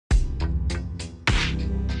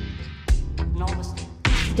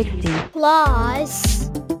60 plus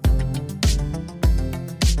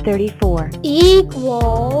 34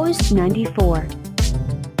 equals 94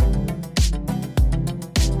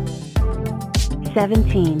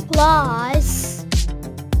 17 plus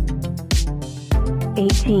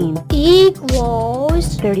 18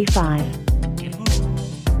 equals 35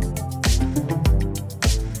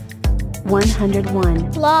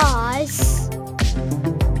 101 plus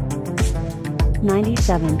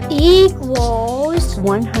 97 equals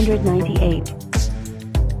 198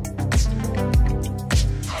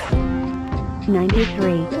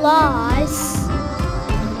 93 plus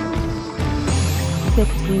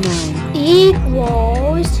 69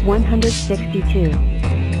 equals 162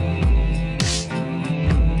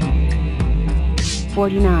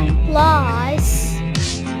 49 plus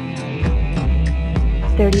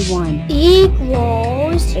 31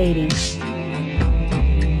 equals 80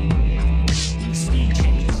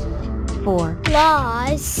 4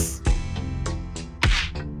 plus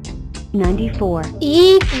 94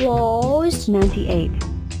 equals 98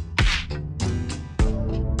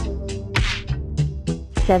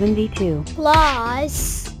 72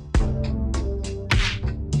 plus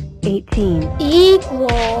 18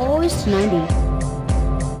 equals 90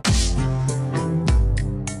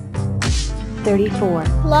 34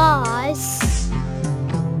 plus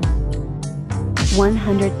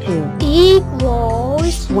 102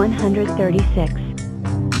 equals 136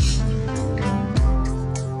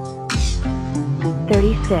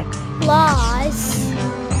 36 plus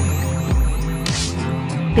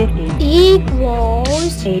 50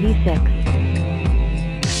 equals 86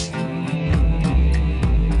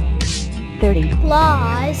 30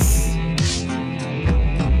 plus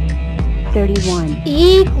 31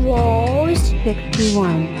 equals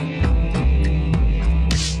 61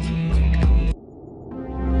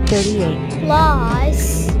 38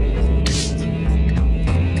 plus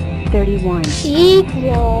 31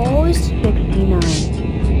 equals 69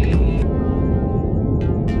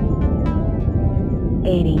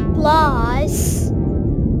 80 plus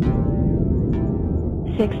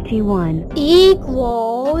 61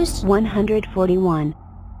 equals 141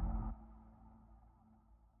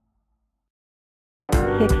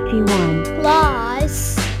 61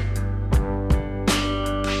 plus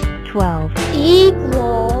 12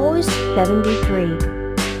 equals 73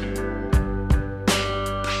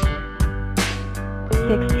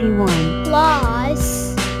 61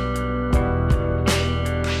 plus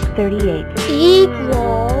 38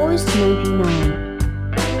 equals 99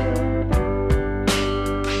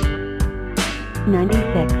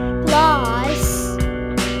 96 plus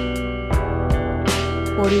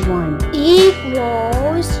 41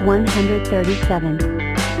 equals 137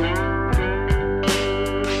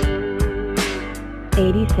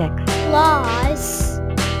 86 plus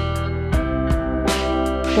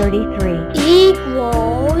 33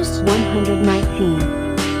 equals 119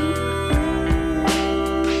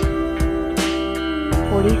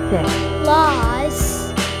 46 plus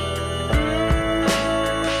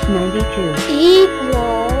 92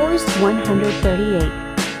 equals 138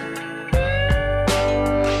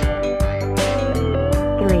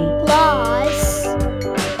 3 plus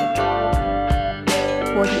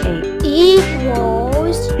 48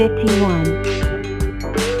 equals 51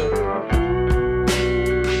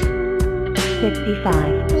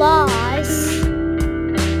 65 plus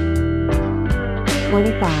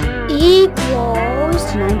 25 equals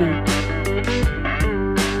 90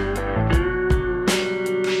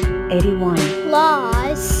 81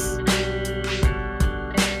 plus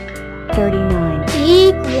 39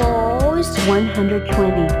 equals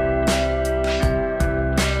 120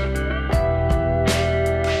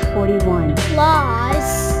 41 plus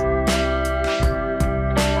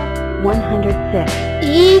 106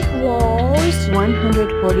 equals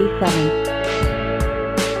 147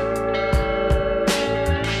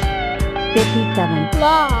 57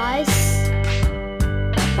 plus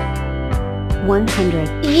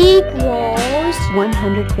 100 equals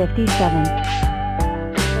 157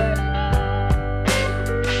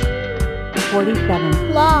 47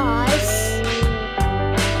 plus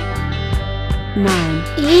 9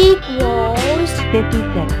 equals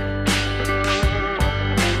 56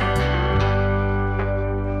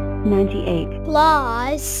 98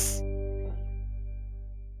 plus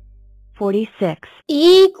 46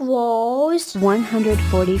 equals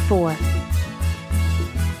 144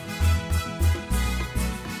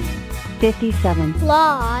 57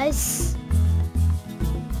 plus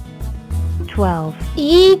 12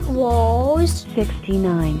 equals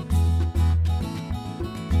 69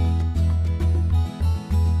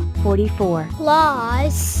 44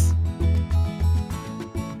 plus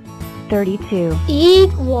 32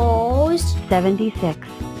 equals 76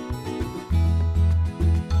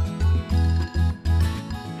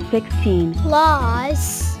 16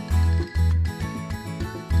 plus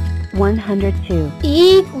 102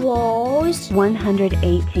 equals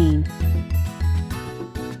 118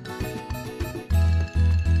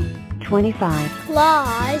 25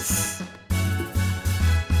 plus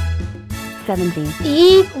 70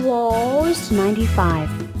 equals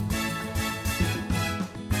 95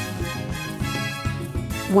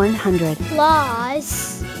 100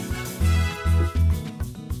 plus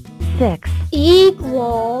 6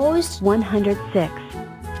 equals 106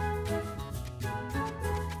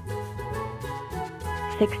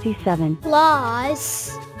 67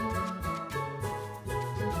 plus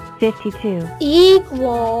 52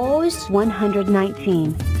 equals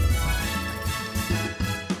 119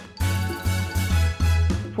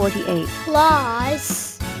 48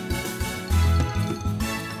 plus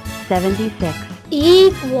 76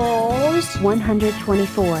 equals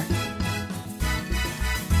 124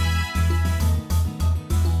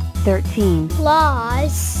 13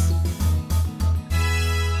 plus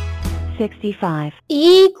 65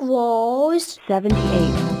 equals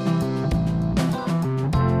 78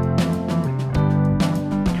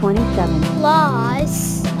 27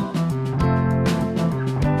 plus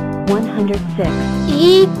 106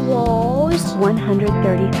 equals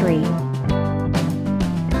 133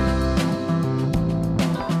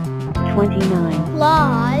 29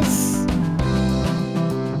 plus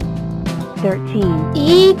 13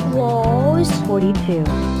 equals 42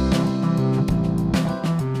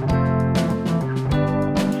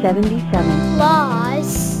 77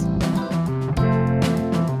 plus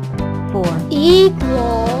 4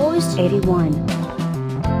 equals 81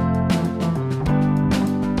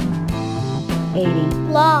 80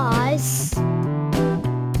 plus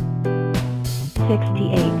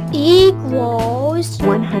 68 equals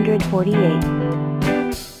 148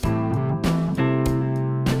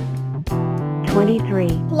 23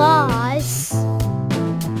 plus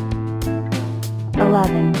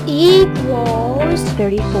 11 equals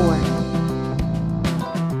 34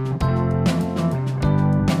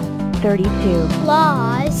 32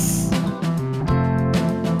 plus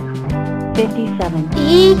 57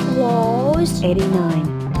 equals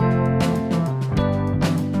 89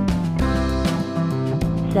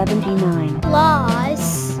 79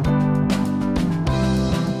 plus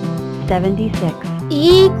 76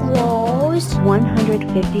 equals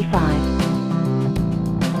 155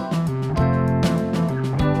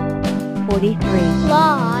 43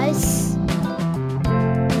 plus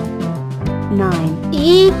 9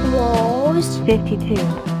 equals 52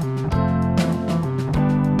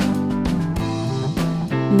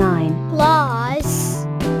 9 plus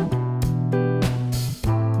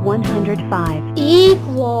 105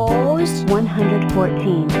 equals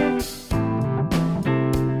 114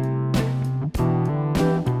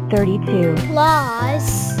 32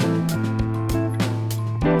 plus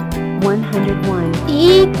 101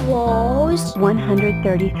 equals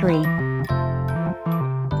 133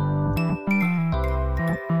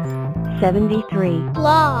 73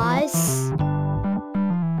 plus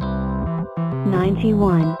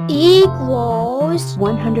 91 equals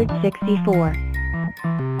 164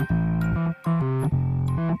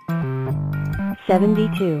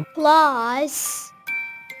 72 plus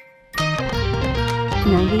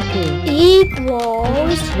 92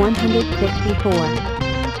 equals 164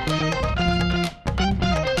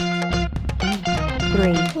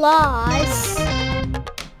 3 plus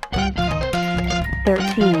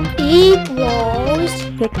 13 equals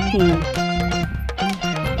 16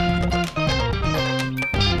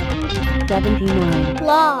 79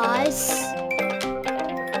 plus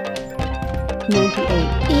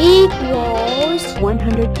 98 equals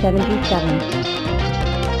 177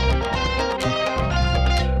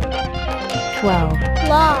 12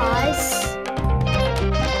 plus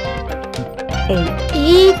 8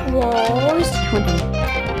 equals 20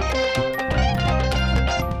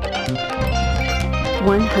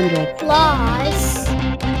 100 plus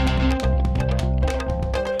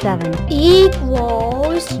 7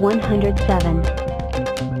 equals 107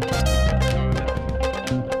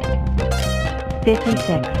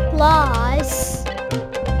 56 plus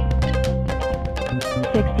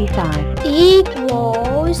 65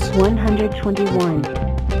 equals 121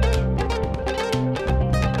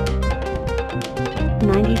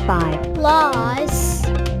 95 plus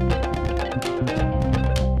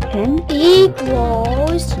 10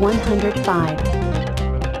 equals 105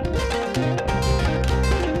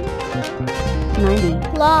 90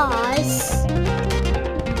 plus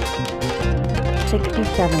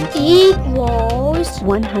 67 equals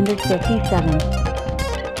 157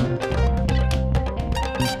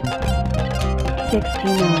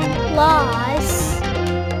 69 plus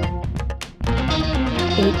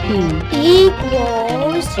 18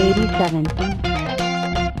 equals 87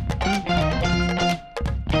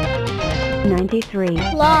 93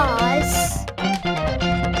 plus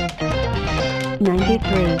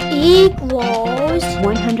 93 equals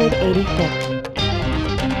 186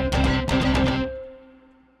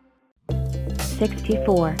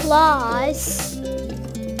 64 plus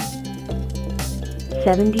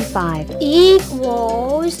 75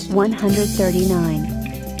 equals 139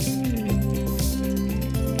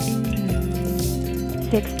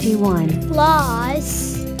 61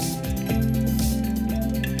 plus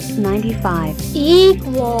 95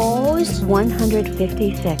 equals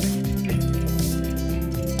 156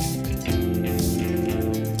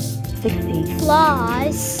 60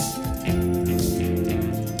 plus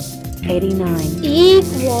 89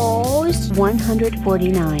 equals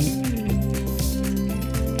 149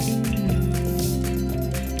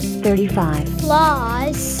 35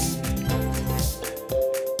 plus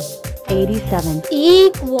 87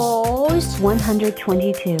 equals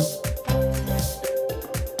 122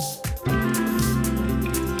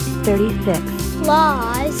 36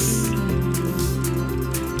 plus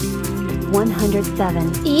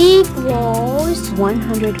 107 equals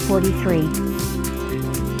 143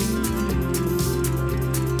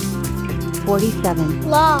 47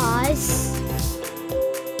 plus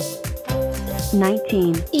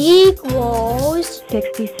 19 equals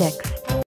 66